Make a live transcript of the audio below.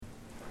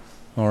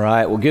All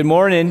right. Well, good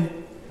morning.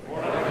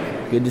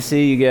 Good to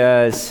see you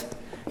guys.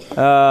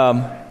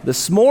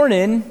 This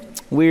morning,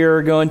 we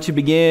are going to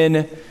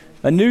begin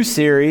a new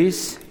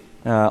series.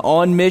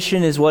 On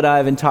Mission is what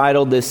I've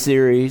entitled this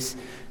series,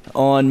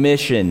 On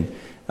Mission.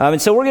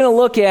 And so we're going to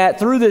look at,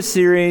 through this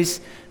series,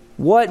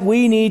 what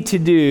we need to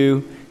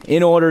do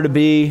in order to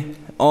be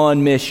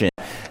on mission.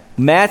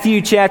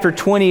 Matthew chapter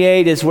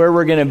 28 is where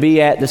we're going to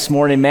be at this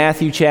morning.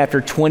 Matthew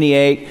chapter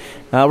 28.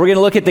 We're going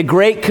to look at the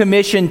Great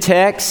Commission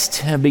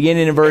text,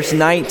 beginning in verse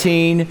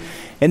 19.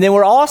 And then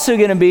we're also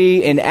going to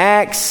be in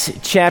Acts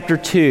chapter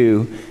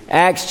 2.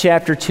 Acts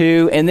chapter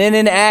 2, and then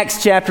in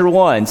Acts chapter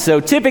 1. So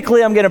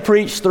typically I'm going to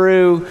preach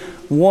through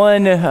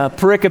one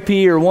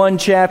pericope or one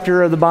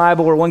chapter of the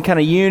Bible or one kind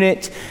of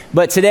unit.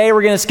 But today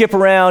we're going to skip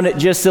around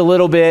just a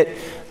little bit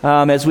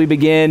as we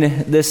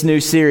begin this new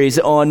series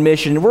on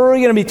mission. We're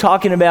going to be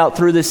talking about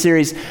through this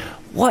series,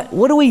 what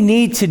do we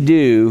need to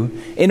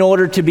do in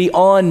order to be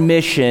on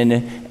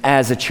mission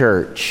as a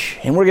church?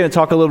 And we're going to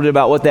talk a little bit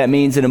about what that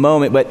means in a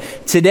moment. But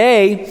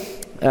today,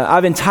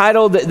 I've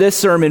entitled this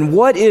sermon,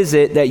 What is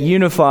it that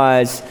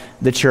unifies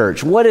the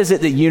church? What is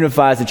it that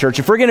unifies the church?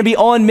 If we're going to be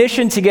on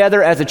mission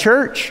together as a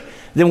church,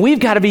 then we've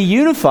got to be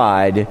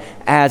unified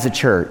as a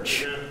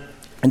church.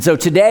 And so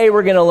today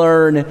we're going to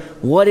learn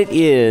what it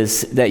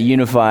is that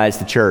unifies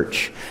the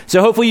church.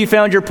 So hopefully you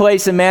found your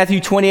place in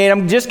Matthew 28.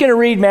 I'm just going to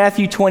read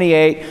Matthew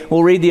 28.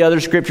 We'll read the other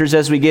scriptures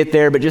as we get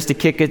there, but just to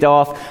kick it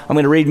off, I'm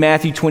going to read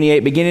Matthew 28,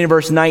 beginning in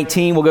verse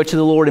 19. We'll go to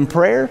the Lord in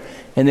prayer,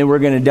 and then we're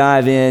going to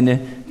dive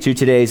in to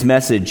today's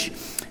message.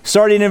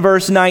 Starting in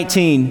verse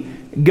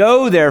 19,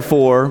 Go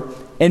therefore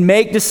and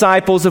make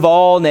disciples of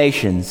all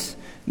nations,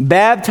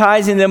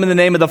 baptizing them in the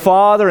name of the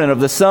Father and of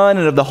the Son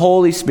and of the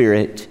Holy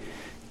Spirit,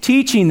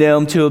 teaching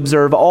them to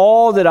observe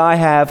all that I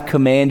have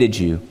commanded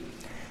you.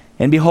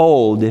 And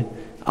behold,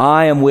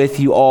 I am with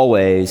you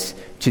always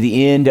to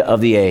the end of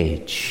the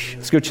age.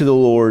 Let's go to the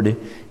Lord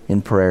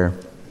in prayer.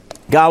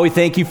 God, we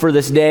thank you for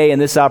this day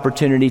and this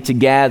opportunity to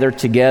gather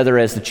together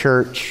as the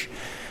church,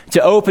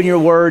 to open your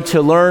word,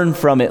 to learn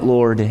from it,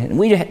 Lord. And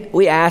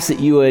we ask that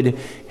you would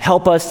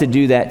help us to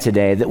do that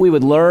today, that we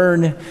would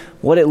learn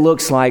what it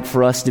looks like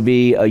for us to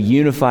be a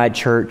unified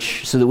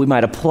church so that we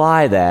might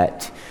apply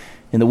that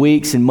in the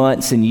weeks and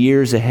months and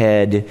years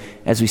ahead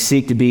as we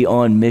seek to be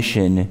on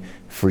mission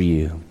for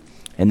you.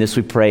 And this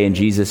we pray in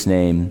Jesus'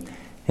 name.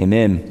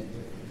 Amen.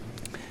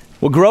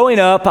 Well, growing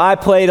up, I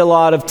played a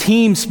lot of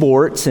team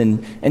sports,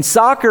 and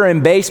soccer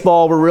and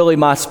baseball were really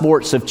my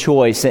sports of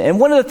choice. And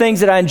one of the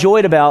things that I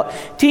enjoyed about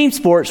team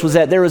sports was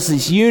that there was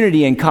this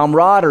unity and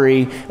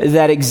camaraderie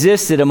that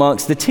existed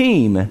amongst the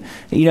team.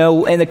 You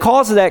know, and the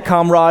cause of that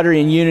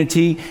camaraderie and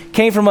unity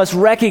came from us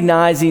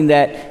recognizing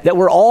that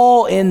we're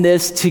all in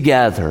this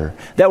together,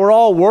 that we're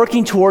all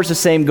working towards the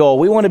same goal.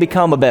 We want to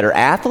become a better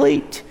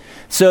athlete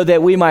so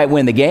that we might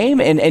win the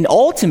game, and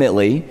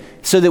ultimately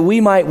so that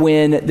we might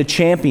win the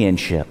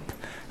championship.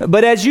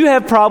 But as you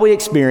have probably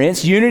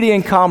experienced, unity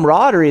and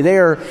camaraderie, they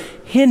are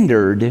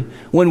hindered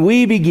when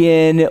we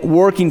begin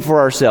working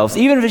for ourselves.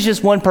 Even if it's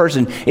just one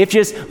person. If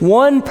just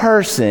one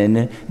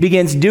person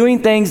begins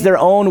doing things their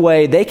own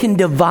way, they can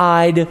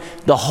divide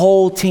the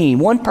whole team.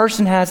 One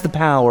person has the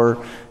power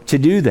to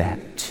do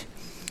that.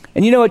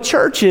 And you know, a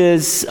church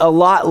is a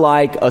lot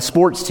like a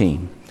sports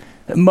team.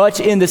 Much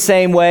in the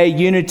same way,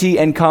 unity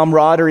and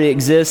camaraderie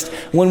exist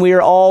when we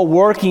are all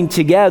working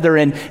together,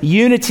 and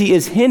unity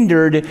is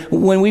hindered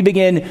when we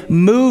begin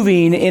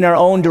moving in our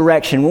own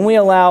direction, when we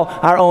allow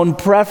our own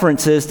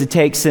preferences to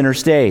take center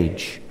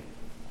stage.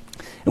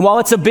 And while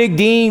it's a big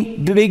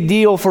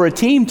deal for a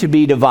team to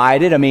be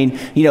divided, I mean,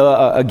 you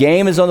know, a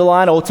game is on the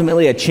line,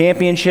 ultimately a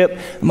championship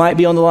might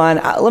be on the line.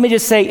 Let me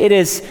just say it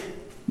is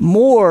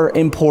more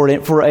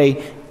important for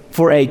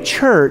a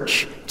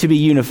church to be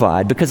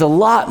unified, because a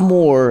lot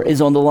more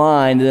is on the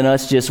line than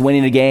us just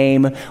winning a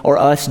game or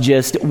us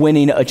just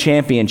winning a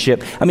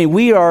championship. I mean,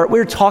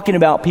 we're talking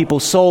about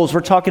people's souls.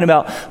 We're talking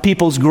about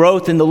people's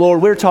growth in the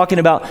Lord. We're talking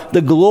about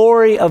the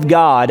glory of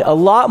God. A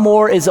lot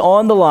more is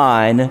on the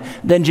line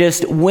than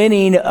just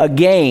winning a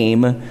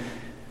game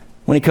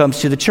when it comes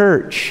to the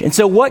church. And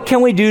so what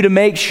can we do to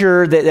make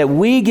sure that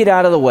we get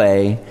out of the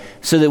way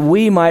so that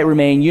we might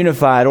remain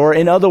unified? Or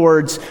in other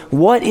words,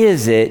 what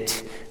is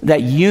it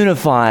that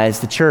unifies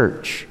the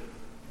church?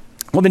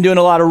 We've been doing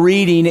a lot of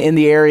reading in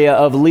the area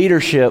of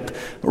leadership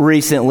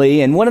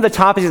recently, and one of the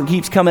topics that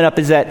keeps coming up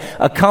is that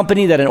a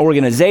company, that an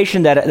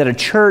organization, that a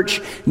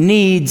church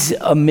needs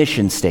a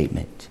mission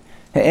statement.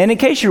 And in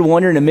case you're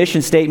wondering, a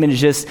mission statement is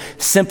just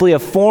simply a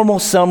formal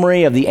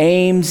summary of the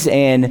aims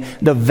and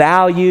the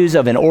values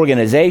of an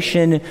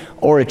organization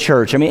or a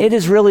church. I mean, it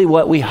is really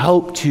what we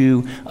hope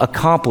to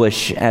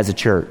accomplish as a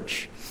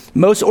church.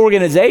 Most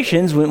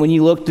organizations, when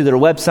you look through their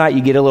website,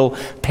 you get a little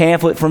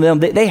pamphlet from them.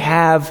 They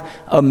have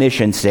a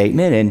mission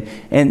statement.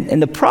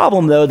 And the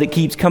problem, though, that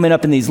keeps coming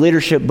up in these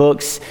leadership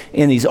books,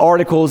 in these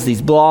articles,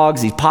 these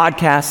blogs, these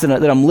podcasts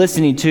that I'm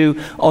listening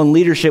to on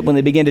leadership when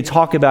they begin to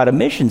talk about a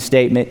mission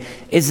statement,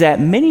 is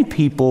that many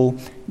people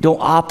don't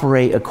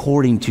operate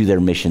according to their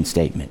mission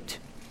statement.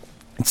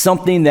 It's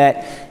something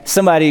that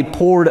somebody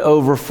pored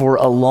over for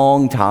a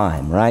long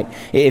time, right?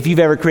 If you've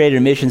ever created a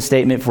mission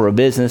statement for a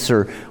business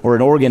or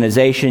an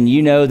organization,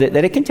 you know that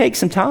it can take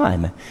some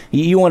time.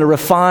 You want to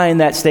refine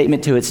that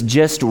statement to it's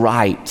just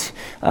right.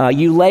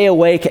 You lay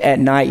awake at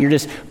night, you're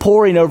just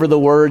poring over the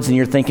words and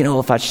you're thinking, oh,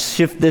 if I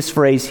shift this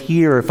phrase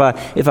here, if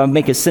I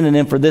make a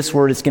synonym for this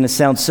word, it's going to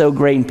sound so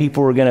great and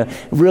people are going to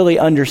really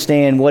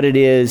understand what it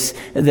is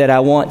that I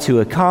want to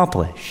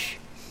accomplish.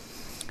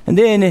 And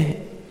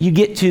then you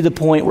get to the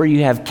point where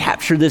you have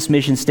captured this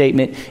mission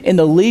statement in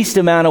the least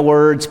amount of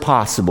words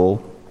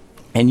possible,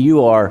 and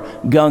you are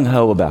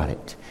gung-ho about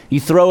it. You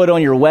throw it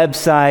on your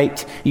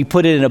website, you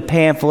put it in a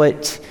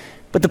pamphlet,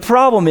 but the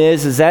problem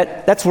is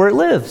that that's where it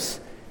lives.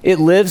 It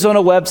lives on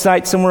a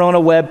website, somewhere on a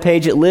web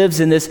page. It lives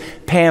in this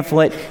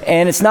pamphlet,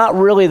 and it's not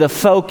really the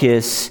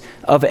focus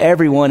of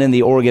everyone in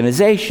the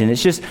organization.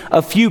 It's just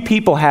a few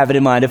people have it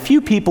in mind. A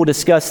few people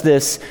discuss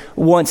this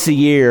once a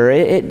year.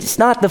 It's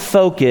not the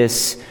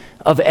focus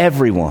of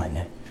everyone.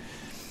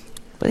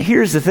 But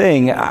here's the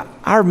thing,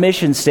 our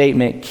mission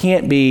statement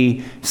can't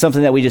be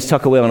something that we just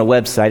tuck away on a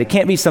website. It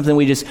can't be something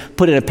we just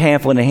put in a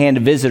pamphlet and hand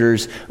to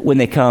visitors when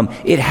they come.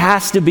 It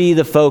has to be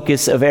the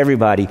focus of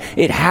everybody.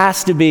 It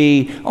has to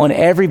be on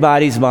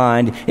everybody's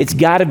mind. It's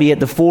got to be at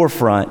the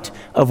forefront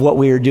of what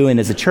we are doing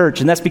as a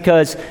church. And that's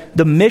because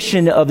the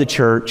mission of the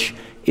church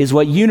is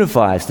what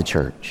unifies the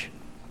church.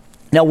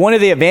 Now, one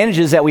of the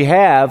advantages that we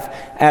have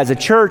as a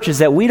church is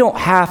that we don't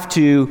have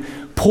to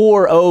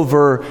pore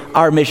over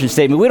our mission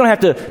statement. We don't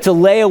have to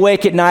lay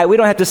awake at night. We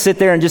don't have to sit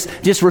there and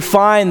just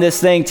refine this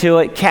thing till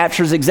it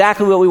captures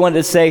exactly what we wanted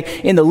to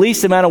say in the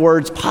least amount of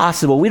words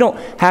possible. We don't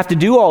have to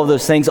do all of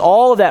those things.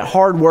 All of that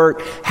hard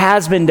work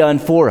has been done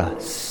for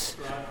us.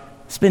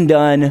 It's been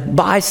done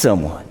by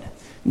someone,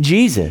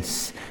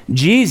 Jesus.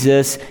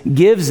 Jesus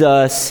gives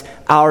us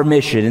our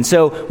mission. And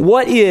so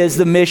what is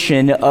the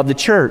mission of the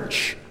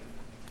church?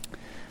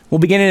 Well,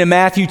 beginning in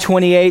Matthew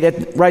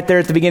 28, right there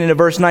at the beginning of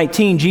verse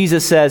 19,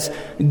 Jesus says,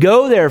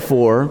 "Go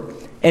therefore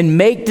and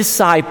make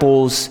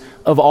disciples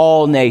of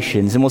all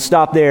nations." And we'll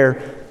stop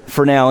there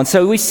for now. And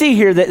so we see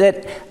here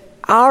that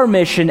our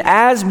mission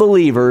as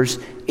believers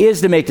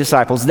is to make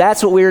disciples.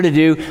 That's what we are to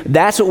do.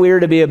 That's what we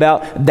are to be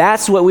about.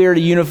 That's what we are to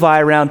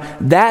unify around.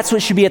 That's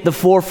what should be at the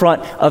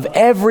forefront of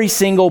every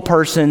single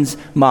person's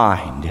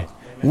mind.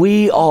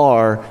 We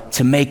are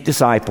to make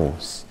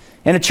disciples.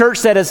 And a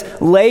church that is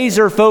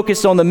laser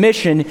focused on the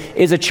mission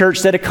is a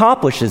church that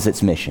accomplishes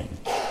its mission.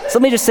 So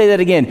let me just say that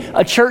again.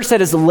 A church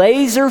that is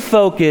laser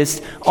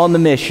focused on the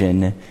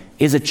mission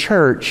is a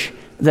church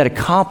that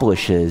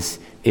accomplishes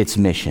its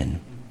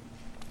mission.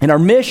 And our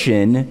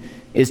mission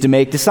is to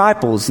make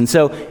disciples. And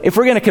so if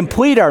we're going to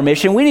complete our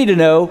mission, we need to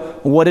know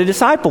what a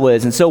disciple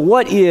is. And so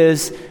what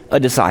is a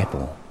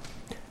disciple?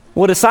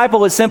 Well, a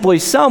disciple is simply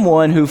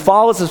someone who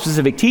follows a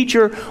specific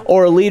teacher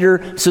or a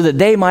leader so that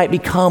they might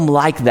become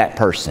like that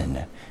person.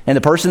 And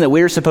the person that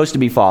we are supposed to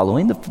be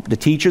following, the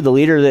teacher, the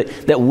leader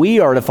that we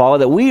are to follow,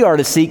 that we are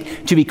to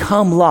seek to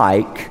become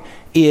like,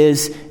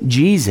 is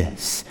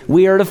Jesus.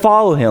 We are to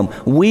follow him.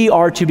 We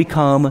are to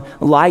become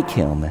like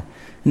him.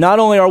 Not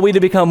only are we to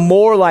become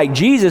more like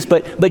Jesus,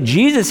 but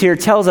Jesus here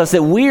tells us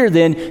that we are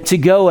then to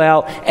go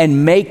out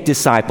and make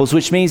disciples,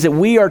 which means that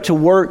we are to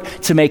work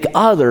to make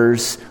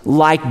others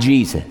like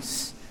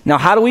Jesus. Now,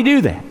 how do we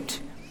do that?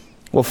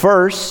 Well,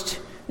 first,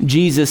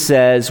 Jesus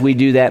says we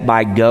do that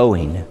by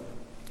going.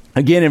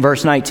 Again, in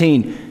verse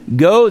 19,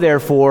 "Go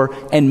therefore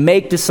and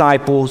make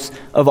disciples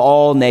of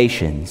all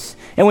nations."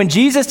 And when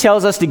Jesus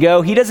tells us to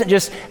go, he doesn't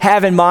just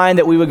have in mind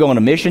that we would go on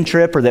a mission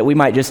trip or that we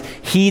might just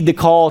heed the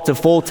call to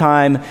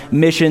full-time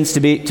missions to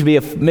be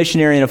a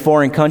missionary in a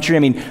foreign country. I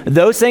mean,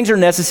 those things are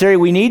necessary.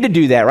 We need to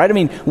do that, right? I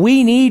mean,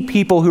 we need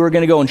people who are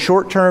going to go on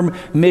short-term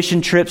mission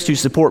trips to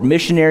support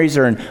missionaries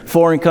or in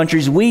foreign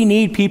countries. We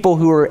need people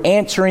who are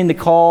answering the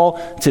call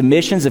to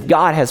missions. If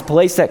God has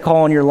placed that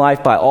call in your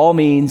life, by all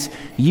means,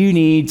 you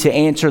need to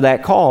answer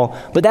that call.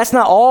 But that's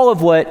not all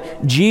of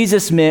what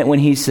Jesus meant when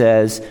he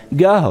says,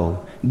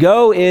 go.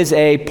 Go is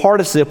a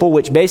participle,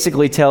 which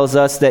basically tells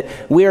us that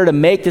we are to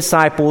make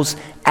disciples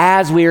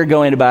as we are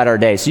going about our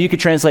day. So you could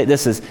translate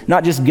this as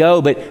not just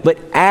go, but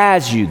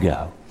as you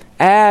go,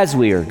 as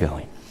we are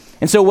going.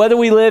 And so whether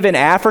we live in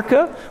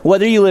Africa,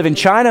 whether you live in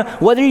China,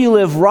 whether you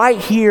live right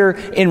here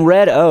in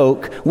Red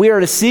Oak, we are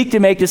to seek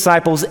to make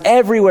disciples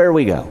everywhere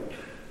we go.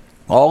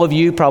 All of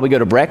you probably go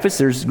to breakfast.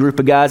 There's a group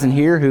of guys in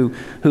here who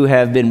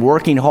have been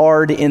working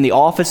hard in the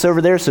office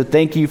over there, so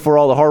thank you for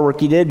all the hard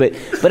work you did.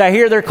 But I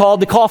hear they're called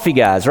the coffee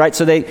guys, right?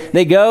 So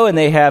they go and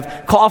they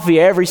have coffee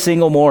every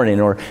single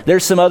morning. Or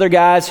there's some other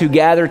guys who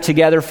gather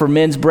together for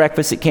men's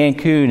breakfast at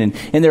Cancun.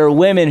 And there are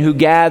women who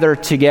gather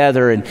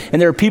together. And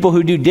there are people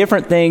who do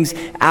different things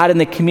out in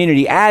the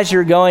community. As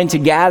you're going to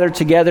gather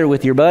together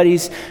with your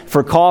buddies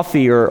for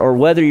coffee or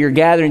whether you're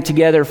gathering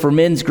together for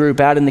men's group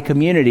out in the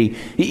community,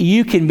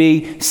 you can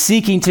be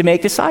seeking to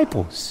make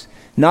disciples.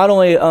 not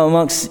only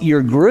amongst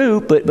your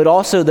group, but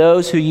also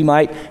those who you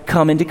might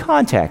come into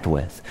contact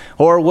with.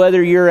 Or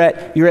whether you're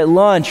at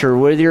lunch, or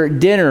whether you're at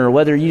dinner, or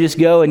whether you just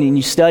go and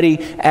you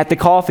study at the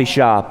coffee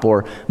shop,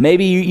 or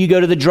maybe you go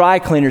to the dry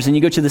cleaners and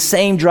you go to the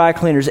same dry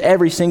cleaners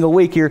every single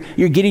week. You're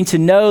getting to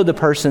know the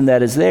person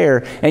that is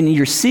there, and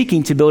you're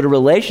seeking to build a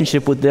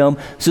relationship with them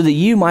so that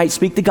you might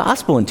speak the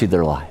gospel into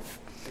their life.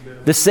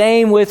 The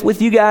same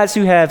with you guys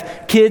who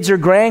have kids or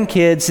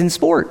grandkids in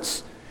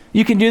sports.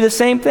 You can do the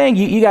same thing.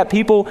 You got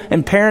people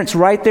and parents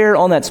right there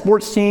on that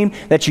sports team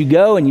that you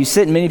go and you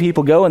sit, and many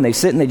people go and they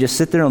just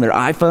sit there on their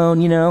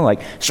iPhone, like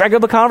strike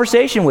up a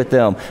conversation with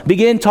them.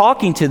 Begin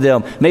talking to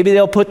them. Maybe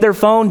they'll put their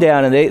phone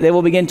down and they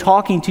will begin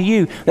talking to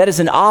you. That is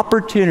an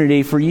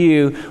opportunity for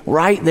you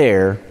right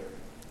there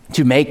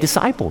to make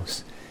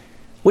disciples.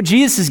 What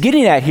Jesus is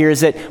getting at here is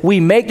that we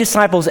make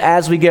disciples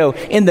as we go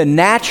in the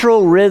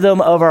natural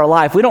rhythm of our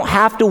life. We don't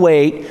have to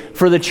wait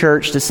for the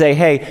church to say,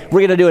 hey,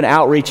 we're going to do an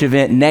outreach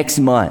event next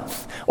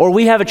month. Or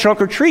we have a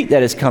trunk or treat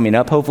that is coming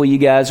up. Hopefully you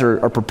guys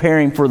are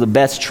preparing for the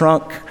best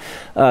trunk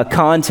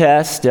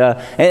contest.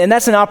 And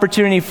that's an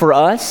opportunity for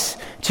us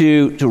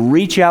to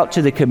reach out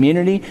to the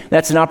community.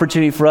 That's an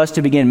opportunity for us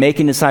to begin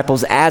making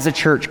disciples as a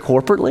church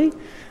corporately.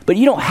 But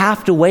you don't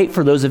have to wait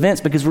for those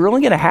events, because we're only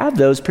going to have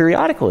those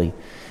periodically.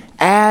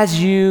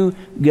 As you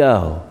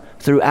go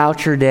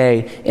throughout your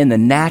day in the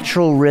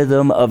natural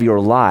rhythm of your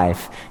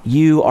life,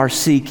 you are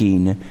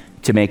seeking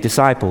to make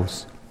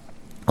disciples.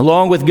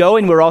 Along with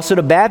going, we're also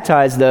to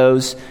baptize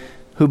those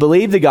who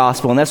believe the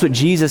gospel, and that's what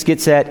Jesus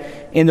gets at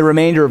in the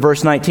remainder of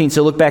verse 19.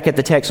 So look back at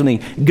the text with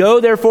me.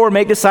 Go, therefore,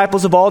 make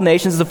disciples of all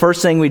nations, is the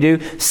first thing we do.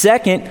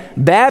 Second,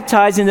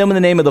 baptizing them in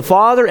the name of the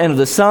Father and of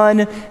the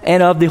Son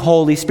and of the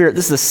Holy Spirit.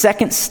 This is the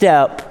second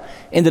step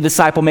in the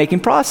disciple-making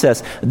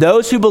process.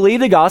 Those who believe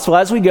the gospel,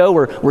 as we go,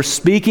 we're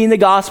speaking the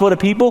gospel to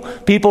people.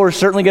 People are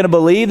certainly going to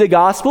believe the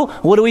gospel.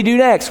 What do we do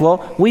next?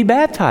 Well, we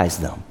baptize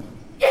them.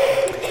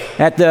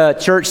 At the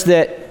church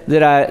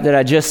that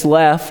I just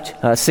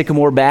left,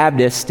 Sycamore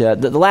Baptist, the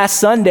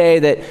last Sunday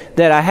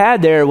that I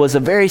had there was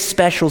a very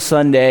special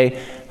Sunday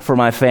for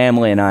my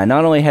family and I.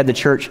 Not only had the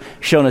church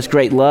shown us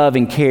great love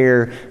and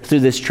care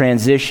through this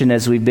transition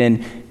as we've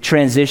been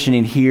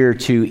transitioning here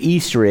to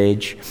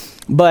Eastridge,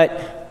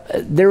 but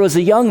there was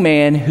a young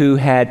man who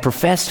had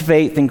professed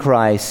faith in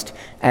Christ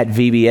at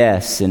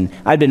VBS, and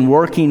I'd been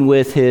working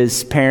with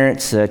his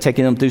parents,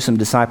 taking them through some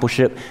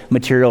discipleship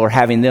material, or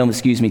having them,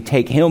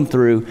 take him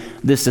through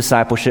this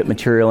discipleship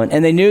material.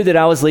 And they knew that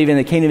I was leaving.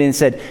 They came to me and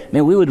said,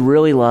 man, we would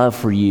really love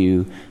for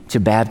you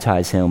to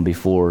baptize him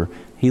before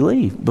you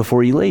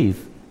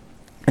leave.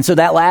 And so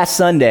that last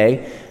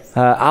Sunday,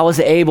 I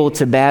was able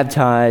to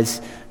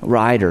baptize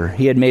Ryder.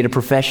 He had made a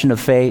profession of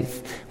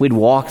faith. We'd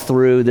walked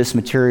through this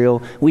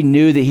material. We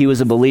knew that he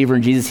was a believer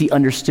in Jesus. He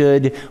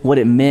understood what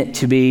it meant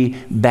to be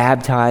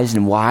baptized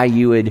and why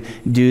you would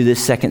do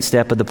this second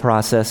step of the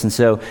process. And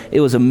so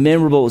it was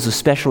a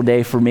special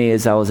day for me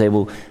as I was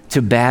able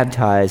to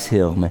baptize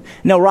him.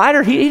 Now,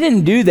 Ryder, he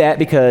didn't do that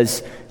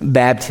because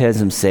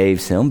baptism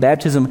saves him.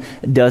 Baptism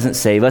doesn't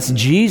save us.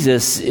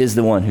 Jesus is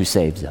the one who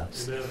saves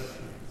us.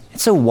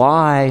 So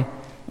why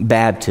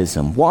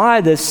baptism?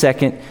 Why this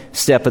second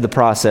step of the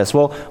process?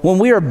 Well, when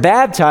we are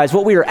baptized,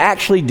 what we are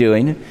actually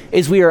doing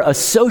is we are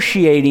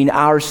associating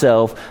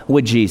ourselves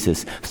with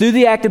Jesus. Through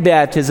the act of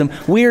baptism,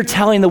 we are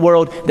telling the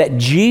world that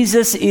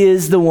Jesus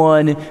is the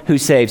one who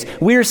saves.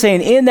 We are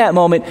saying in that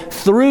moment,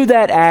 through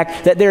that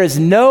act, that there is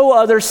no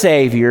other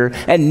Savior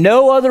and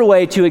no other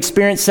way to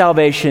experience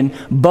salvation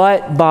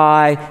but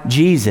by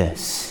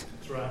Jesus.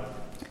 That's right.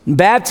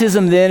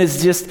 Baptism then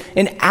is just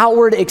an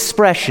outward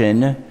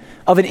expression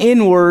of an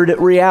inward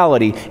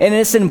reality. And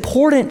it's an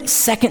important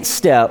second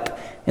step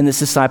in this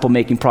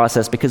disciple-making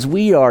process, because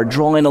we are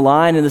drawing a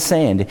line in the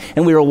sand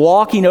and we are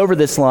walking over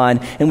this line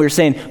and we're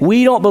saying,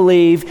 we don't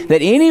believe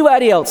that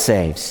anybody else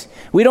saves.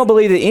 We don't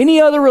believe that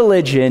any other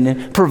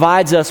religion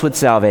provides us with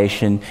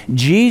salvation.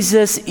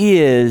 Jesus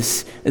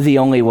is the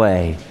only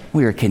way.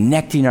 We are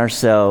connecting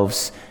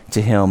ourselves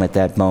to Him at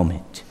that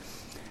moment.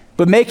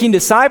 But making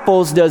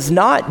disciples does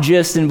not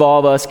just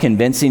involve us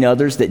convincing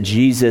others that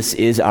Jesus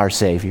is our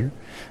Savior.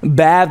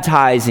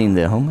 Baptizing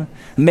them,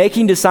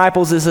 making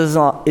disciples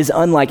is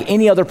unlike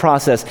any other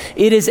process.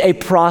 It is a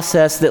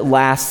process that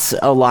lasts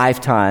a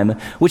lifetime,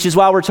 which is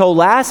why we're told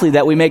lastly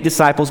that we make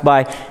disciples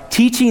by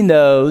teaching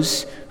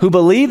those who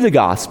believe the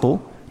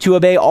gospel to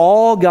obey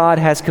all God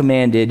has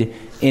commanded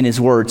in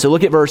His word. So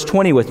look at verse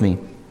 20 with me.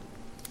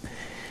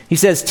 He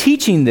says,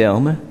 teaching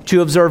them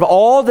to observe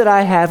all that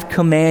I have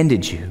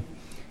commanded you.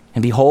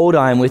 And behold,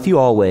 I am with you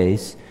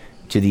always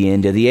to the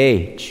end of the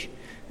age.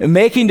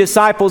 Making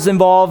disciples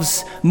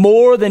involves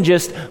more than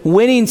just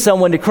winning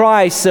someone to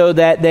Christ so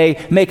that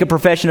they make a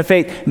profession of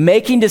faith.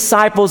 Making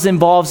disciples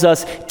involves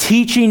us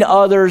teaching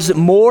others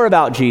more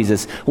about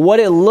Jesus, what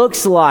it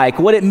looks like,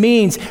 what it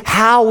means,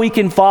 how we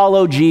can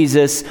follow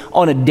Jesus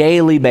on a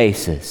daily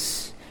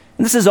basis.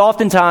 And this is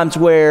oftentimes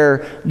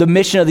where the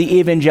mission of the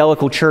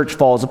evangelical church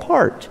falls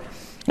apart.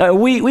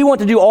 We want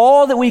to do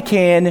all that we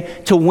can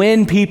to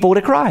win people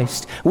to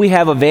Christ. We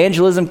have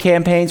evangelism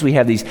campaigns. We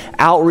have these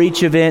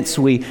outreach events.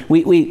 We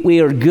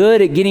are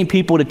good at getting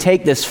people to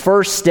take this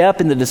first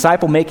step in the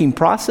disciple-making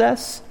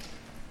process.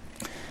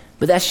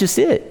 But that's just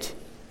it.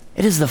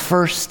 It is the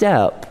first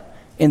step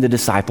in the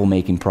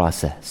disciple-making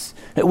process.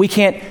 We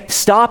can't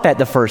stop at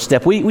the first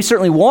step. We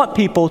certainly want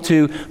people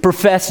to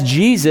profess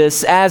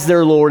Jesus as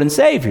their Lord and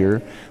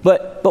Savior,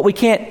 but we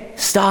can't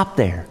stop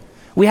there.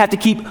 We have to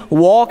keep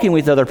walking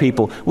with other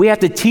people. We have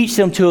to teach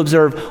them to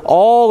observe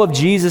all of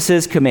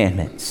Jesus'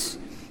 commandments.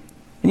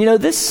 And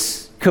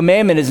this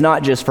commandment is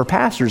not just for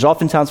pastors.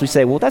 Oftentimes we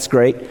say, well, that's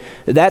great.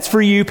 That's for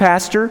you,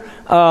 pastor.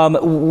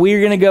 We're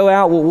going to go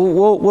out.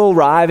 We'll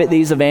arrive at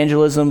these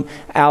evangelism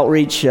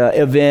outreach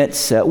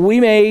events. We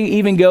may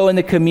even go in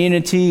the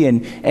community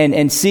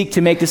and seek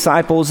to make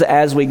disciples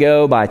as we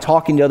go by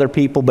talking to other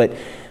people. But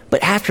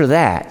after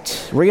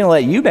that, we're going to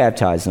let you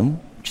baptize them,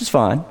 which is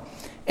fine.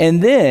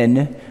 And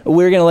then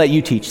we're going to let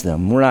you teach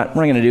them. We're not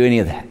going to do any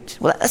of that.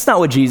 Well, that's not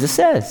what Jesus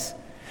says.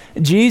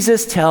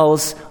 Jesus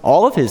tells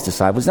all of his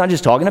disciples, not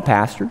just talking to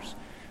pastors,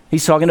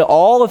 he's talking to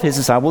all of his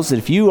disciples that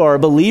if you are a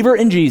believer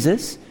in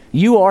Jesus,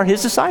 you are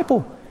his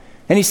disciple.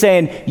 And he's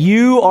saying,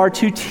 you are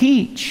to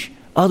teach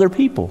other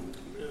people.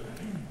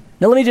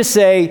 Now let me just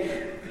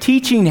say,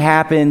 teaching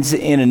happens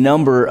in a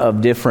number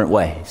of different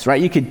ways,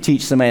 right? You could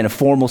teach somebody in a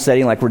formal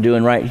setting like we're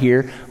doing right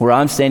here, where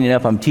I'm standing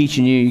up, I'm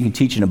teaching you. You can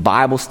teach in a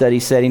Bible study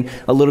setting,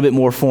 a little bit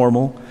more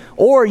formal.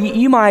 Or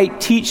you might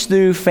teach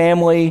through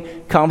family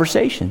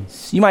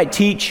conversations. You might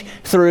teach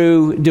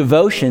through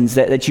devotions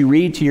that you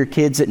read to your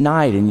kids at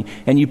night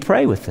and you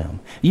pray with them.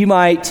 You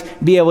might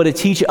be able to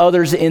teach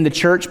others in the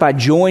church by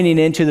joining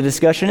into the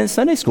discussion in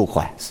Sunday school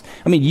class.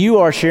 I mean, you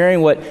are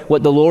sharing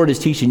what the Lord is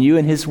teaching you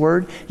in his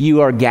word.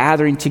 You are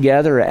gathering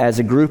together as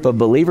a group of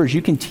believers.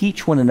 You can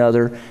teach one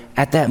another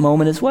at that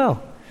moment as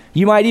well.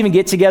 You might even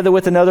get together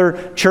with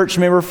another church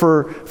member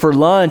for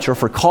lunch or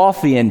for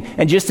coffee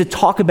and just to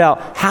talk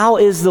about how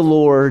is the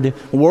Lord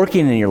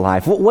working in your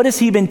life? What has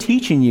he been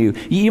teaching you?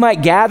 You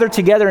might gather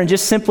together and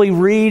just simply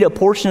read a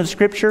portion of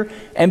Scripture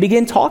and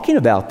begin talking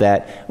about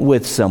that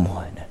with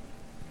someone.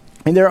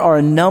 And there are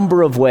a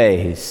number of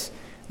ways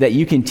that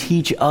you can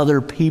teach other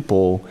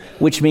people,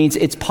 which means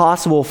it's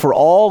possible for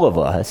all of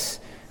us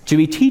to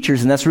be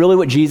teachers, and that's really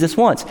what Jesus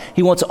wants.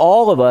 He wants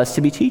all of us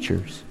to be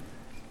teachers.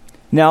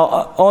 Now,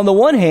 on the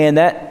one hand,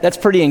 that's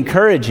pretty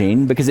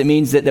encouraging because it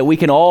means that we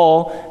can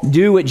all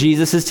do what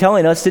Jesus is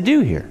telling us to do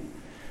here.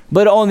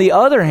 But on the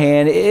other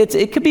hand,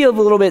 it could be a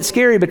little bit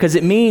scary because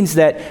it means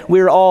that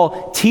we're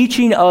all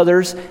teaching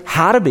others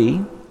how to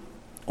be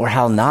or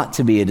how not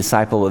to be a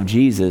disciple of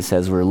Jesus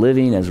as we're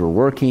living, as we're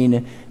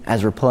working,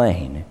 as we're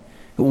playing.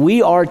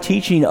 We are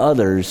teaching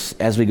others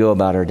as we go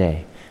about our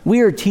day.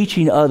 We are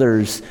teaching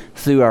others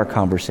through our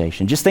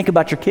conversation. Just think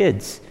about your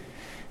kids.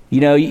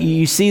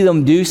 You see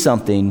them do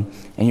something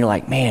and you're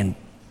like, man,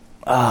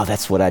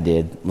 that's what I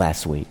did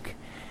last week.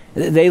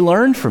 They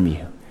learned from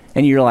you.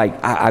 And you're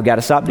like, I've got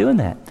to stop doing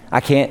that. I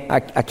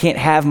can't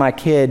have my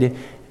kid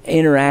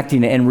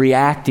interacting and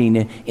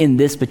reacting in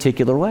this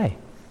particular way.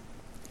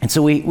 And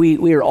so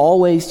we are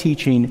always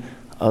teaching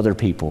other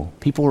people.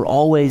 People are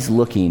always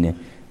looking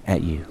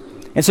at you.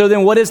 And so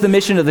then what is the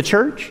mission of the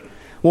church?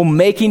 Well,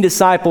 making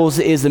disciples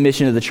is the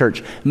mission of the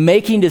church.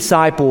 Making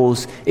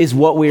disciples is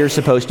what we are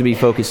supposed to be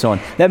focused on.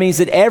 That means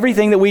that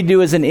everything that we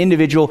do as an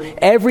individual,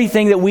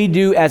 everything that we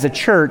do as a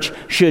church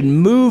should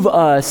move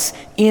us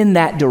in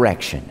that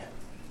direction.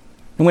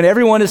 And when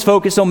everyone is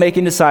focused on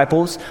making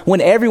disciples,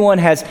 when everyone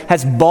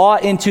has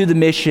bought into the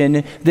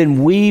mission,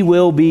 then we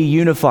will be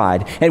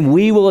unified and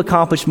we will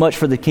accomplish much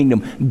for the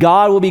kingdom.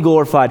 God will be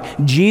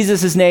glorified.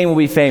 Jesus' name will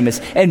be famous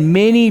and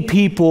many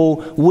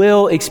people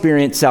will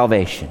experience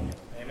salvation.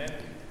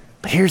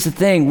 But here's the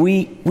thing,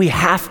 we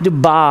have to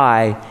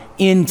buy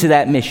into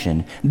that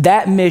mission.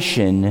 That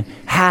mission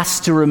has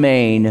to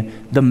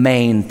remain the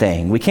main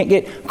thing. We can't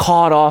get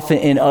caught off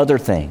in other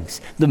things.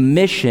 The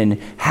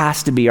mission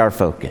has to be our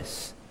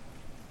focus.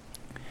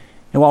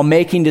 And while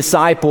making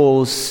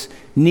disciples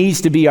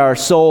needs to be our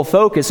sole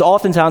focus,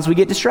 oftentimes we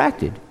get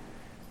distracted.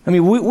 I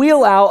mean, we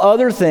allow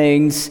other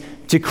things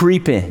to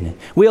creep in.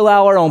 We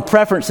allow our own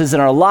preferences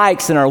and our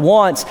likes and our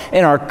wants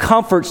and our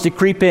comforts to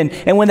creep in.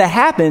 And when that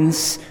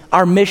happens,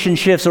 our mission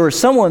shifts, or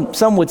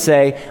some would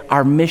say,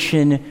 our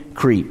mission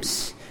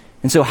creeps.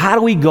 And so how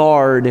do we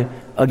guard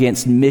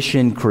against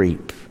mission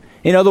creep?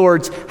 In other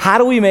words, how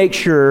do we make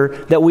sure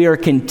that we are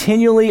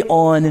continually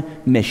on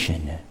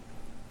mission?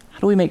 How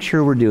do we make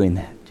sure we're doing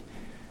that?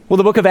 Well,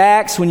 the book of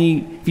Acts,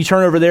 if you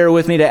turn over there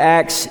with me to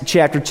Acts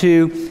chapter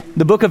 2,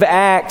 the book of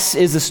Acts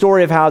is the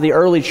story of how the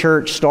early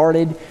church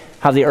started,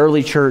 how the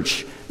early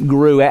church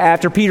grew.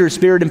 After Peter's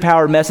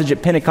Spirit-empowered message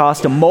at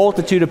Pentecost, a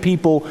multitude of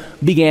people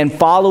began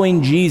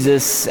following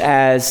Jesus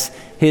as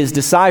his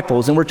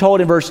disciples. And we're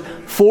told in verse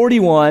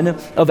 41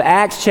 of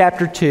Acts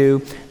chapter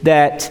 2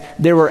 that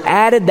there were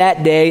added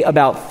that day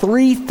about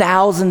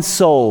 3,000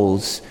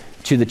 souls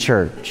to the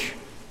church.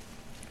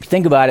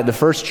 Think about it, the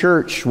first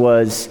church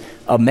was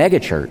a mega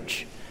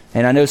church.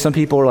 And I know some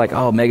people are like,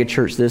 oh, mega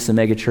church this and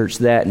mega church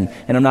that, and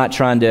I'm not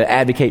trying to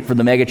advocate for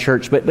the mega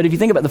church, but if you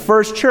think about the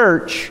first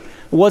church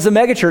was a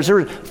mega church. There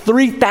were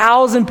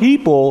 3,000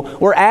 people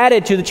were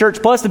added to the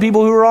church, plus the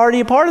people who were already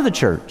a part of the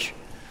church.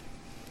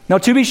 Now,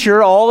 to be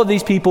sure, all of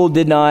these people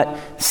did not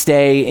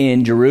stay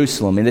in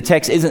Jerusalem. And the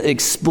text isn't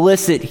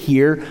explicit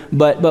here,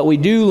 but we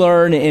do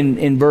learn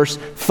in verse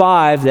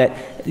 5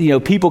 that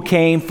people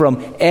came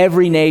from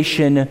every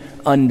nation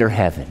under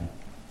heaven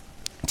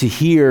to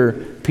hear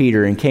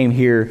Peter and came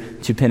here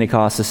to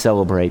Pentecost to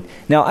celebrate.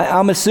 Now,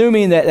 I'm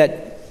assuming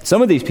that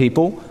some of these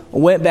people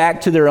went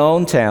back to their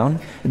own town.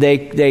 They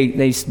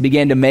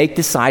began to make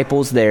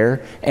disciples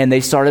there, and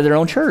they started their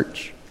own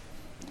church.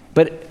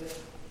 But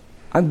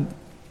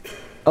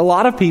a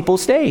lot of people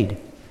stayed.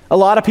 A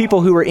lot of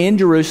people who were in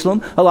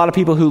Jerusalem, a lot of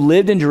people who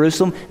lived in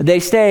Jerusalem, they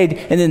stayed,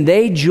 and then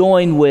they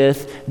joined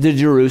with the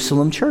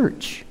Jerusalem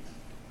church.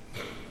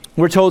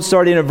 We're told,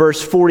 starting in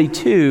verse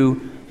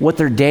 42, what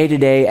their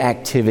day-to-day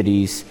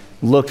activities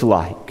looked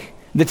like.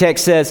 The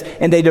text says,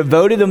 and they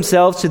devoted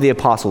themselves to the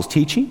apostles'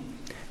 teaching,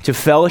 to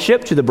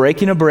fellowship, to the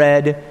breaking of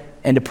bread,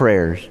 and to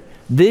prayers.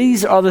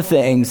 These are the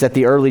things that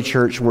the early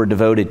church were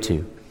devoted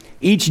to.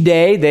 Each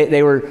day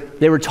they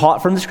were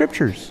taught from the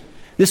Scriptures.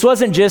 This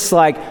wasn't just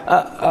like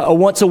a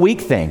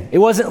once-a-week thing. It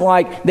wasn't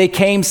like they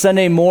came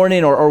Sunday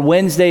morning or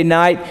Wednesday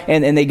night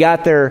and they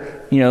got their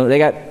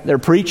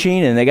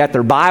preaching and they got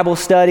their Bible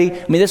study.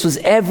 I mean, this was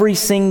every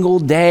single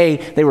day.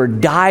 They were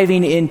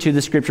diving into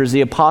the Scriptures.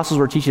 The apostles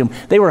were teaching them.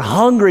 They were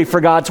hungry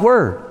for God's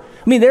Word.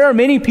 I mean, there are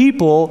many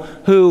people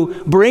who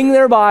bring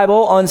their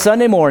Bible on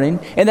Sunday morning,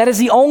 and that is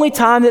the only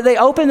time that they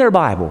open their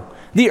Bible.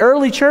 The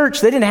early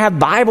church, they didn't have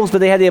Bibles, but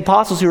they had the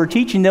apostles who were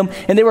teaching them,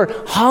 and they were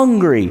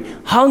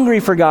hungry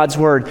for God's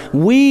Word.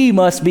 We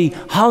must be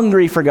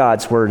hungry for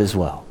God's Word as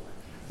well.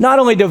 Not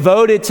only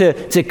devoted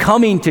to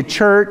coming to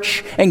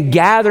church and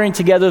gathering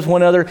together with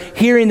one another,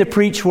 hearing the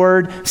preached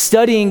Word,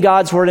 studying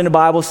God's Word in a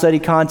Bible study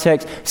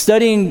context,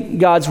 studying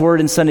God's Word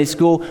in Sunday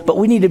school, but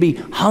we need to be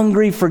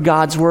hungry for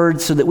God's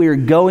Word so that we are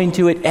going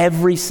to it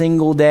every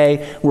single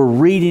day. We're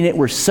reading it,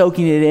 we're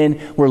soaking it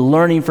in, we're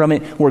learning from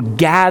it, we're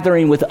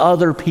gathering with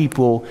other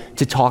people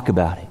to talk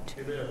about it.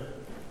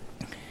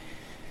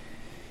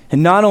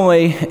 And not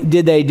only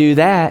did they do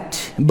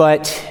that,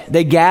 but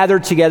they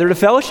gathered together to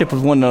fellowship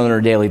with one another on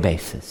a daily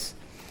basis.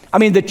 I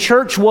mean, the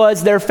church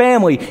was their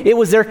family. It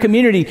was their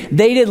community.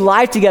 They did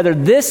life together.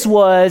 This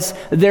was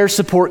their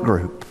support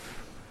group.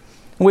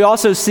 We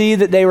also see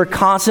that they were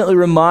constantly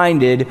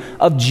reminded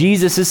of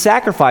Jesus'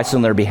 sacrifice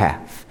on their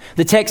behalf.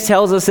 The text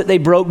tells us that they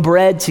broke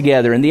bread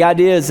together, and the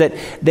idea is that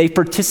they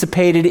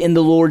participated in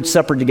the Lord's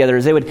Supper together.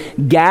 As they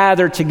would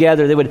gather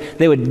together,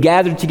 they would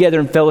gather together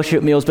in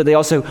fellowship meals, but they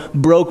also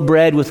broke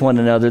bread with one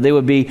another. They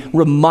would be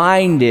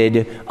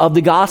reminded of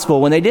the gospel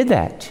when they did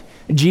that.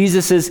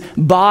 Jesus'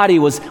 body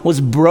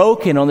was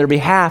broken on their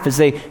behalf as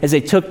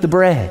they took the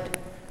bread.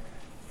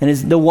 And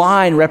as the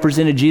wine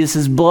represented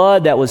Jesus'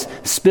 blood that was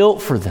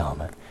spilt for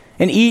them.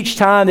 And each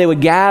time they would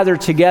gather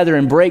together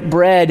and break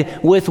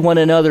bread with one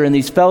another in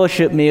these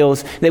fellowship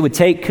meals, they would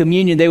take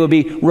communion, they would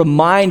be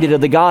reminded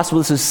of the gospel.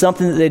 This is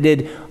something that they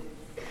did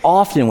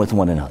often with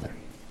one another.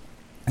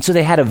 And so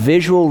they had a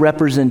visual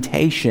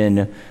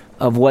representation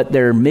of what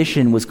their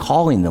mission was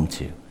calling them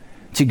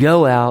to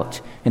go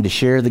out and to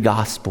share the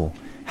gospel,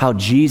 how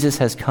Jesus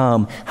has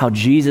come, how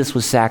Jesus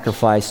was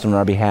sacrificed on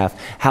our behalf,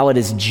 how it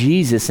is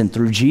Jesus and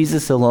through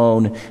Jesus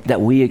alone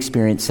that we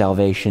experience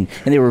salvation.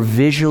 And they were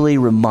visually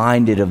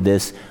reminded of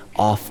this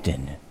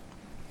often.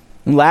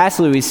 And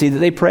lastly, we see that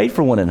they prayed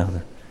for one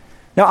another.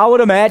 Now, I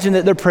would imagine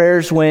that their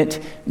prayers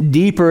went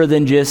deeper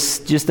than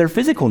just their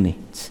physical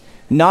needs.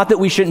 Not that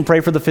we shouldn't pray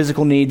for the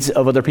physical needs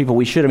of other people.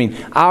 We should. I mean,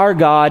 our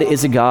God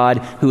is a God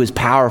who is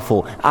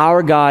powerful.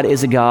 Our God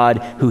is a God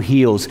who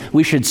heals.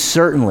 We should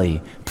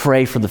certainly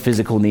pray for the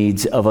physical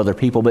needs of other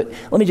people. But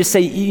let me just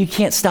say, you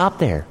can't stop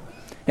there.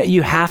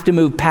 You have to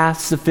move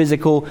past the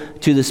physical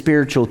to the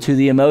spiritual, to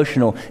the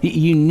emotional.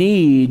 You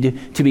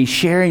need to be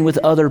sharing with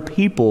other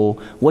people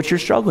what you're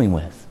struggling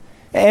with.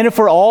 And if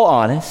we're all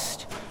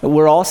honest,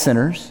 we're all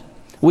sinners.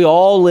 We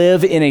all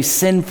live in a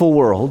sinful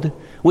world,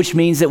 which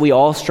means that we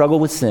all struggle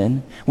with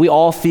sin. We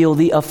all feel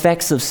the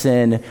effects of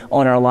sin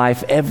on our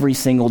life every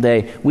single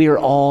day. We are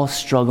all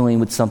struggling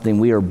with something.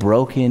 We are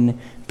broken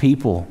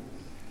people.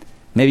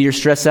 Maybe you're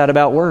stressed out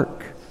about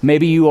work.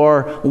 Maybe you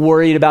are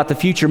worried about the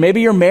future.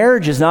 Maybe your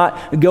marriage is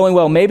not going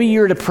well. Maybe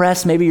you're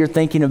depressed. Maybe you're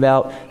thinking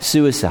about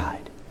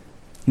suicide.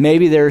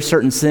 Maybe there are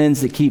certain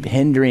sins that keep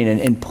hindering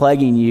and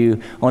plaguing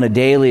you on a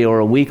daily or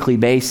a weekly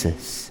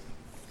basis.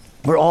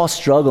 We're all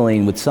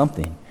struggling with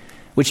something,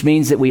 which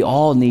means that we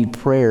all need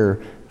prayer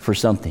for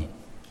something.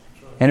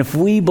 And if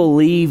we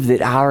believe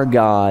that our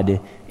God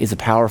is a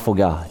powerful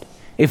God,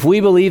 if we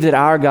believe that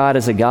our God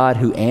is a God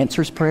who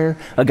answers prayer,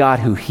 a God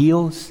who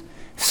heals,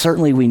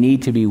 certainly we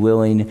need to be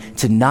willing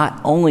to not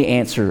only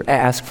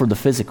ask for the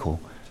physical.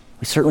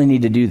 We certainly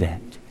need to do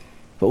that.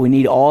 But we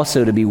need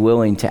also to be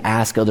willing to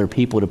ask other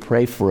people to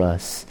pray for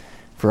us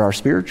for our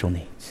spiritual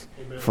needs,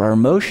 for our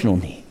emotional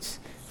needs,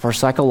 for our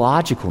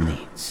psychological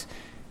needs.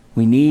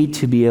 We need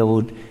to be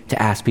able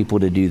to ask people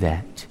to do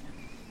that.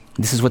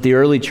 This is what the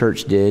early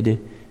church did,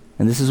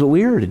 and this is what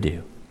we are to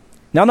do.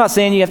 Now, I'm not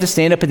saying you have to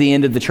stand up at the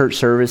end of the church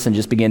service and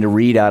just begin to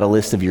read out a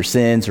list of your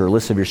sins or a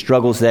list of your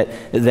struggles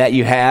that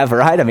you have,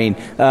 right? I mean,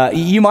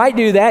 you might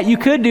do that. You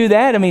could do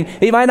that. I mean,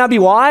 it might not be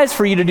wise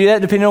for you to do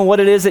that depending on what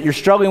it is that you're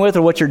struggling with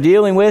or what you're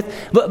dealing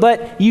with.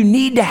 But you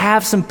need to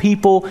have some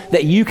people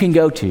that you can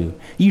go to.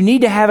 You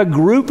need to have a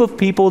group of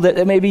people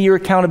that may be your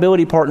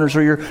accountability partners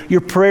or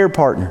your prayer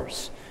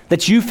partners,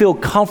 that you feel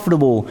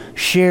comfortable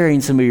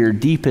sharing some of your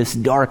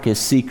deepest,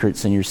 darkest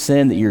secrets and your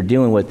sin that you're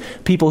dealing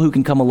with. People who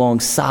can come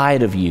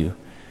alongside of you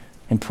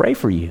and pray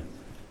for you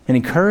and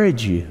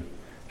encourage you,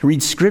 to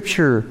read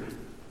Scripture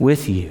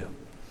with you.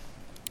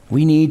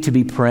 We need to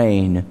be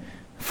praying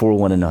for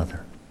one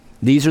another.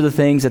 These are the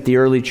things that the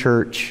early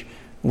church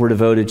were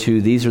devoted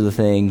to. These are the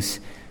things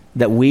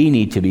that we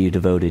need to be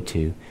devoted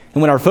to.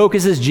 And when our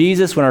focus is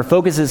Jesus, when our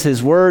focus is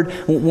His Word,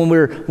 when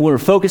we're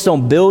focused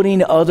on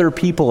building other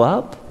people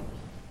up,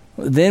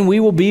 then we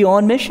will be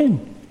on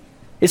mission.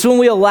 It's when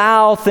we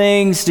allow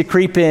things to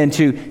creep in,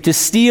 to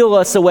steal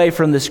us away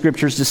from the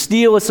Scriptures, to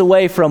steal us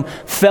away from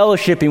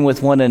fellowshipping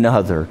with one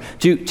another,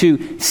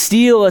 to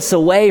steal us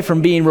away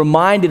from being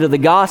reminded of the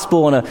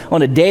gospel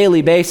on a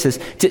daily basis,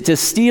 to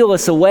steal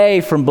us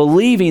away from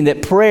believing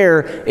that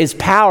prayer is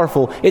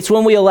powerful. It's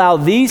when we allow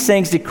these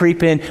things to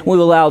creep in, when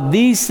we allow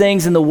these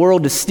things in the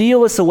world to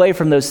steal us away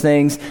from those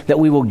things, that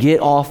we will get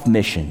off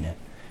mission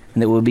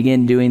and that we'll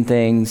begin doing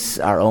things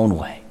our own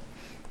way,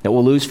 that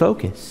we'll lose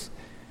focus,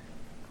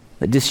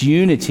 that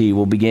disunity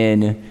will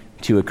begin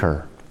to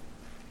occur.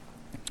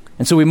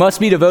 And so we must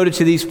be devoted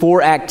to these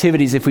 4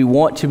 activities if we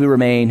want to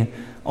remain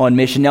on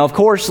mission. Now, of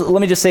course, let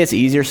me just say it's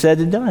easier said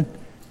than done.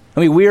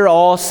 I mean, we're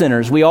all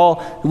sinners.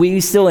 We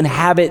still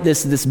inhabit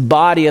this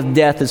body of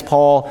death, as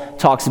Paul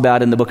talks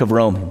about in the book of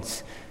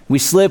Romans. We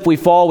slip, we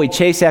fall, we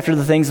chase after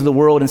the things of the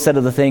world instead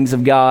of the things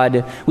of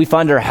God. We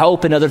find our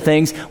help in other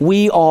things.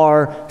 We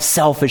are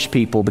selfish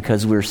people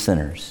because we're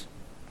sinners.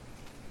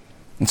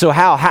 And so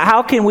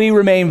how can we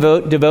remain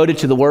devoted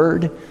to the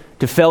Word,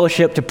 to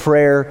fellowship, to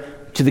prayer,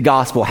 to the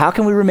gospel? How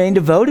can we remain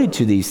devoted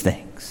to these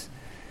things?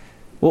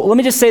 Well, let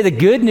me just say the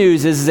good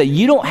news is that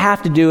you don't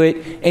have to do it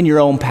in your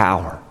own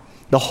power.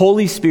 The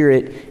Holy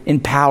Spirit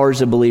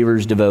empowers a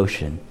believer's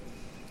devotion.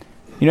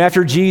 You know,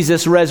 after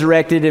Jesus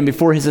resurrected and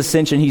before His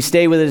ascension, He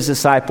stayed with His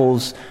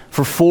disciples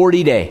for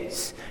 40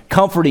 days,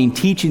 comforting,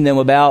 teaching them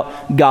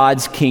about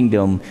God's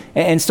kingdom.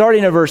 And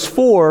starting in verse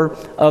 4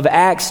 of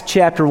Acts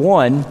chapter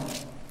 1,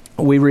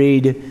 we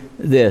read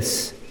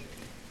this.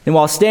 And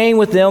while staying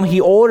with them,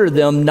 He ordered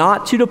them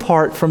not to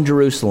depart from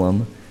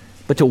Jerusalem,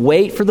 but to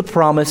wait for the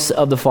promise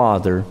of the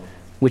Father,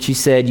 which He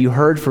said, "You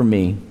heard from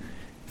me.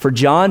 For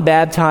John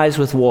baptized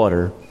with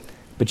water,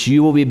 but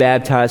you will be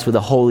baptized with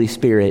the Holy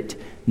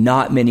Spirit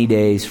not many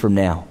days from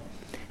now."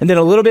 And then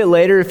a little bit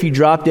later, if you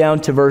drop down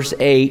to verse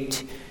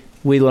 8,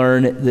 we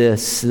learn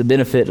this, the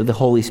benefit of the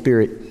Holy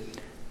Spirit.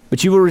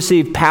 "But you will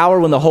receive power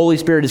when the Holy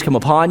Spirit has come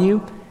upon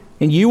you,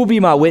 and you will be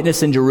my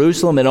witness in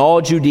Jerusalem and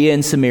all Judea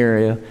and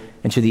Samaria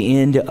and to the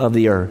end of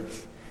the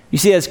earth." You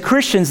see, as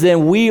Christians,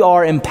 then, we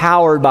are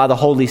empowered by the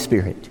Holy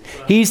Spirit.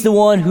 He's the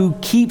one who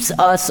keeps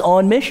us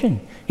on mission.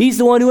 He's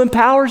the one who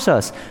empowers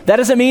us. That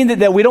doesn't mean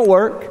that we don't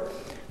work.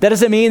 That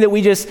doesn't mean that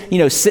we just,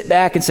 sit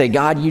back and say,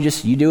 "God,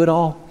 you do it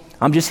all.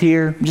 I'm just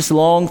here. I'm just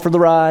along for the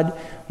ride."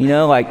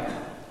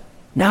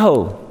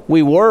 No.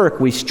 We work.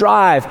 We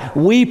strive.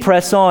 We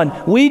press on.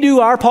 We do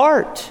our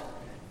part.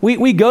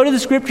 We go to the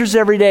Scriptures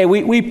every day.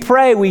 We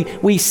pray.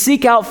 We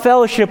seek out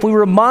fellowship. We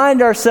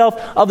remind ourselves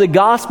of the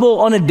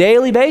gospel on a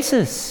daily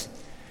basis.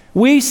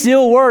 We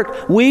still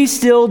work. We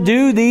still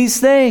do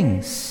these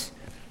things.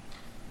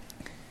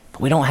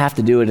 But we don't have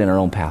to do it in our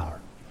own power.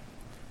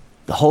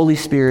 The Holy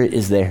Spirit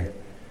is there.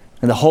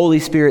 And the Holy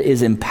Spirit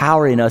is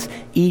empowering us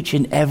each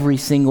and every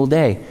single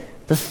day.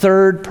 The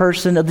third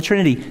person of the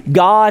Trinity,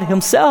 God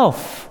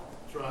Himself.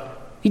 That's right.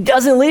 He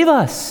doesn't leave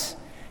us.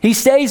 He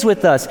stays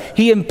with us.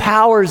 He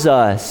empowers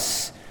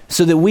us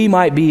so that we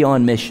might be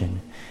on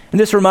mission. And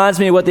this reminds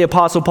me of what the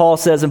Apostle Paul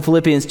says in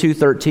Philippians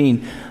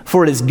 2:13.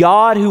 "For it is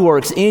God who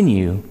works in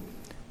you,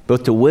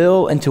 both to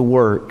will and to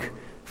work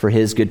for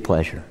His good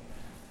pleasure."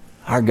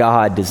 Our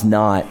God does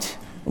not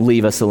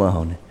leave us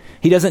alone.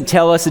 He doesn't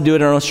tell us to do it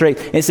in our own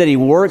strength. Instead, He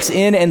works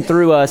in and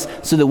through us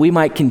so that we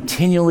might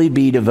continually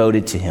be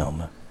devoted to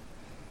Him.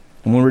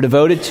 And when we're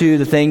devoted to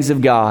the things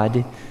of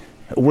God,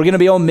 we're going to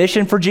be on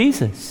mission for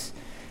Jesus.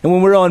 And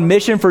when we're on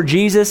mission for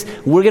Jesus,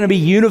 we're going to be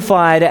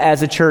unified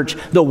as a church.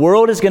 The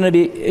world is going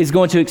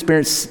to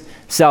experience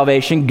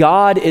salvation.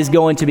 God is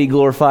going to be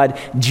glorified.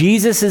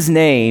 Jesus'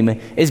 name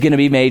is going to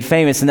be made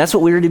famous. And that's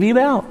what we're to be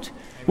about.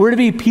 We're to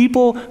be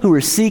people who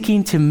are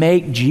seeking to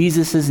make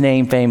Jesus'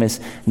 name famous,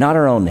 not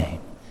our own name.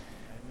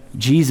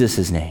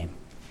 Jesus' name.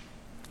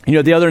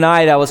 The other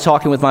night I was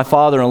talking with my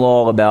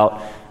father-in-law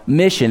about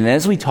mission. And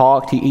as we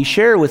talked, he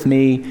shared with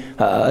me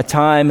a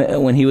time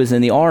when he was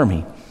in the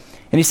Army.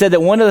 And he said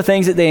that one of the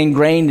things that they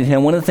ingrained in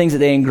him, one of the things that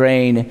they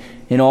ingrain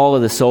in all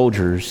of the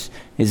soldiers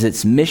is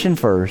it's mission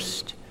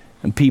first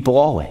and people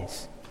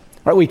always.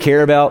 Right? We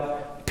care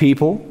about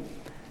people.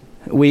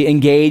 We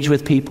engage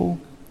with people.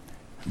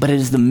 But it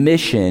is the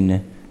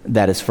mission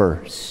that is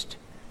first.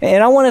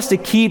 And I want us to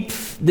keep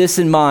this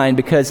in mind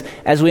because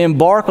as we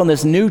embark on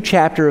this new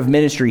chapter of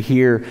ministry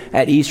here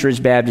at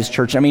Eastridge Baptist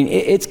Church,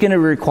 it's going to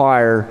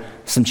require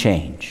some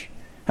change.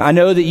 I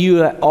know that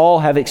you all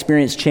have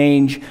experienced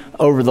change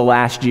over the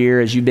last year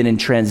as you've been in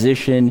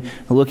transition,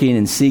 looking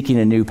and seeking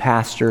a new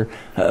pastor.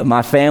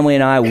 My family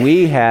and I,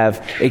 we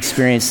have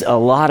experienced a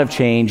lot of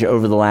change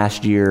over the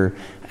last year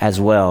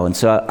as well. And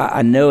so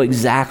I know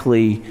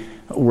exactly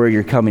where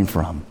you're coming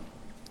from.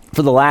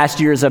 For the last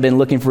years I've been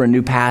looking for a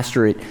new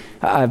pastor,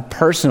 I've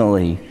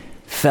personally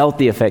felt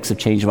the effects of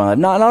change in my life.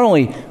 Not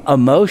only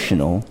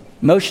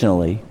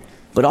emotionally,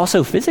 but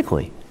also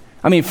physically.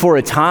 For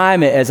a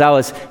time, as I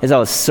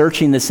was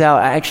searching this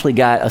out, I actually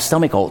got a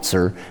stomach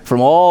ulcer from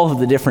all of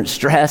the different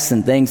stress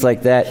and things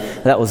like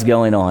that was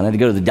going on. I had to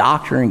go to the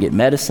doctor and get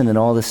medicine and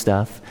all this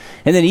stuff.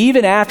 And then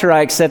even after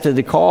I accepted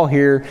the call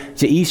here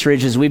to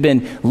Eastridge, as we've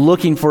been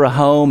looking for a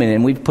home,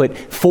 and we've put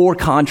 4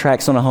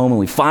 contracts on a home, and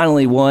we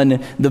finally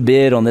won the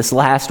bid on this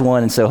last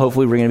one. And so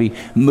hopefully we're going to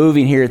be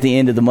moving here at the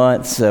end of the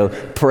month. So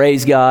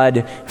praise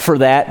God for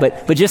that.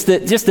 But just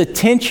the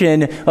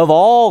tension of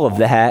all of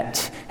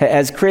that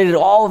has created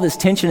all of this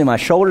tension in my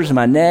shoulders and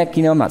my neck.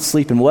 I'm not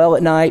sleeping well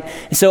at night.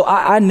 And so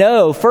I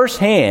know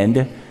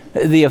firsthand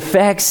the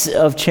effects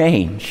of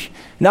change,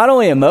 not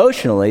only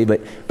emotionally,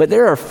 but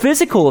there are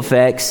physical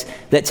effects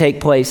that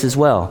take place as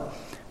well.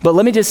 But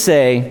let me just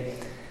say,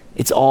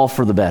 it's all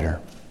for the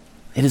better.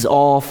 It is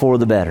all for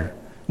the better.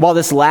 While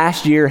this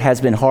last year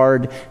has been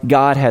hard,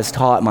 God has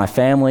taught my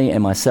family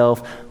and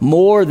myself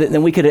more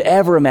than we could have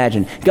ever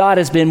imagined. God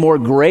has been more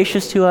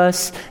gracious to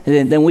us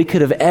than we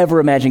could have ever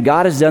imagined.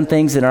 God has done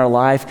things in our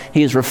life.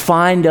 He has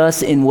refined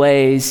us in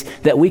ways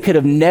that we could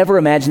have never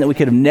imagined, that we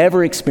could have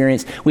never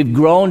experienced. We've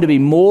grown to be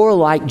more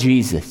like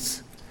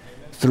Jesus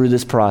through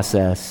this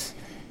process.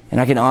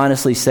 And I can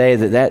honestly say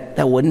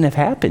that wouldn't have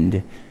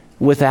happened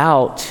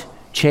without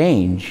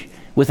change,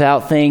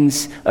 without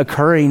things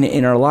occurring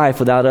in our life,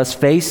 without us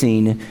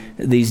facing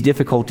these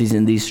difficulties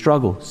and these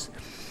struggles.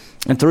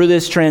 And through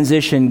this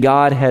transition,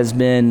 God has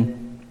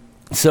been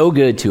so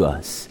good to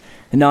us.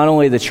 And not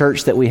only the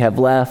church that we have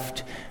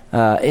left,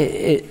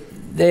 they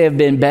have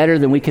been better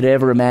than we could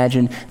ever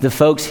imagine. The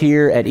folks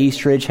here at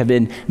Eastridge have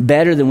been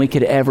better than we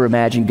could ever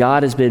imagine.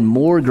 God has been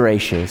more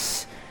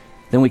gracious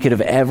than we could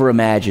have ever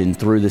imagined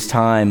through this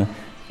time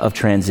of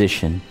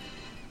transition.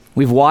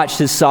 We've watched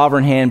His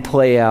sovereign hand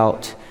play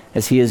out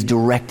as He has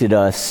directed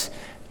us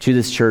to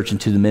this church and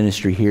to the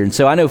ministry here. And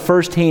so I know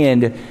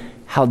firsthand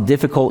how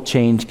difficult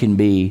change can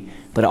be,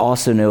 but I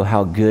also know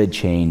how good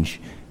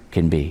change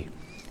can be.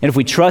 And if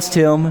we trust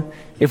Him,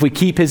 if we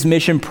keep His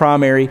mission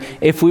primary,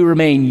 if we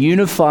remain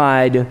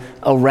unified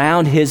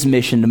around His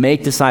mission to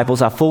make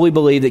disciples, I fully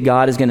believe that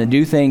God is going to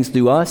do things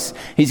through us.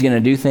 He's going to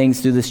do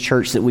things through this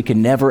church that we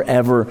can never,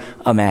 ever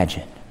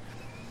imagine.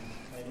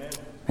 Amen.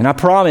 And I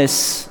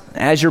promise,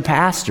 as your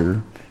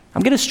pastor,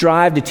 I'm going to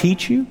strive to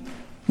teach you.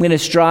 I'm going to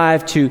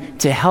strive to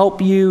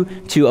help you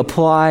to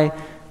apply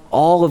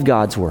all of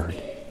God's Word,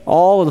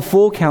 all of the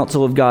full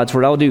counsel of God's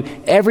Word. I'll do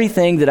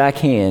everything that I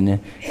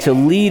can to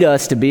lead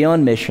us to be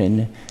on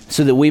mission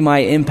so that we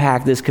might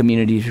impact this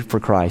community for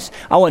Christ.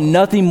 I want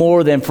nothing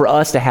more than for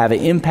us to have an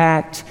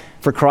impact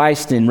for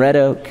Christ in Red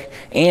Oak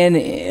and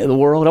the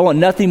world. I want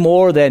nothing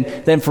more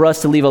than for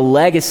us to leave a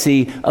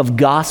legacy of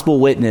gospel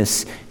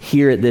witness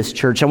here at this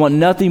church. I want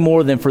nothing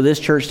more than for this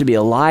church to be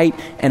a light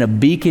and a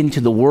beacon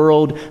to the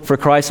world for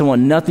Christ. I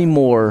want nothing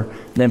more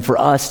than for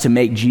us to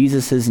make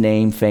Jesus'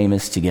 name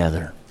famous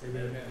together.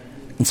 Amen.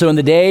 And so in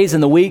the days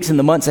and the weeks and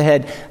the months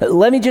ahead,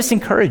 let me just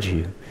encourage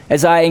you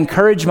as I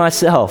encourage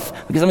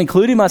myself, because I'm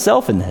including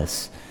myself in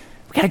this.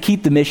 We've got to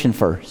keep the mission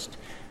first.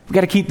 We've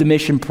got to keep the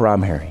mission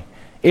primary.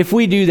 If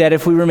we do that,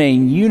 if we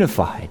remain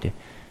unified,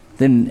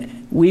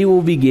 then we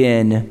will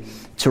begin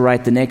to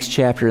write the next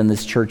chapter in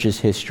this church's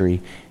history,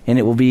 and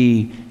it will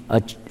be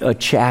a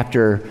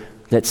chapter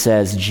that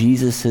says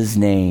Jesus'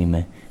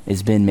 name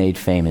has been made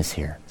famous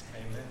here.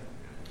 Amen.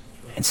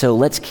 And so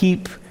let's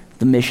keep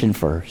the mission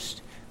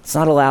first. Let's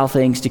not allow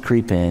things to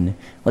creep in.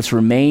 Let's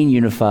remain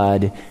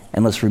unified,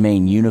 and let's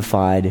remain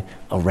unified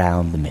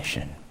around the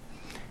mission.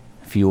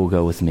 If you will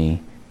go with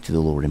me to the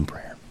Lord in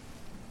prayer.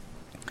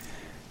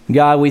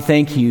 God, we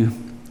thank you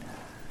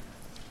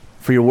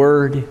for your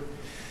word.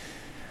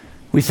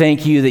 We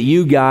thank you that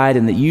you guide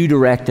and that you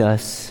direct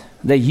us,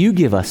 that you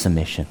give us a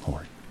mission,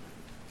 Lord.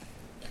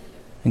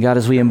 And God,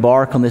 as we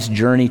embark on this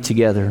journey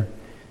together,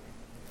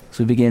 as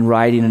we begin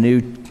writing a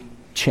new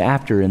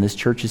chapter in this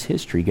church's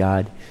history,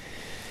 God,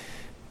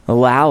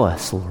 allow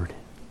us, Lord.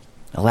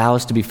 Allow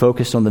us to be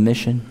focused on the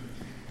mission.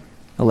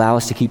 Allow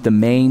us to keep the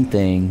main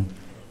thing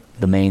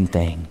the main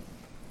thing.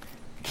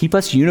 Keep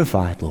us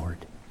unified, Lord.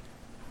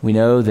 We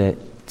know that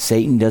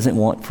Satan doesn't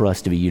want for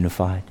us to be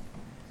unified.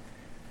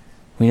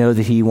 We know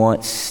that he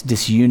wants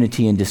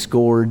disunity and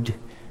discord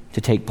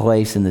to take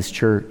place in this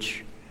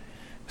church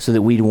so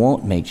that we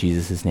won't make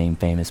Jesus' name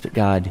famous. But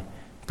God,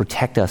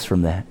 protect us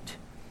from that.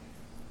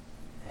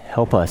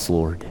 Help us,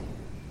 Lord.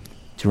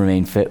 to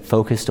remain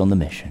focused on the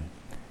mission.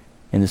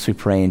 And this we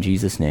pray in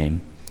Jesus'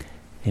 name.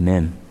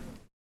 Amen.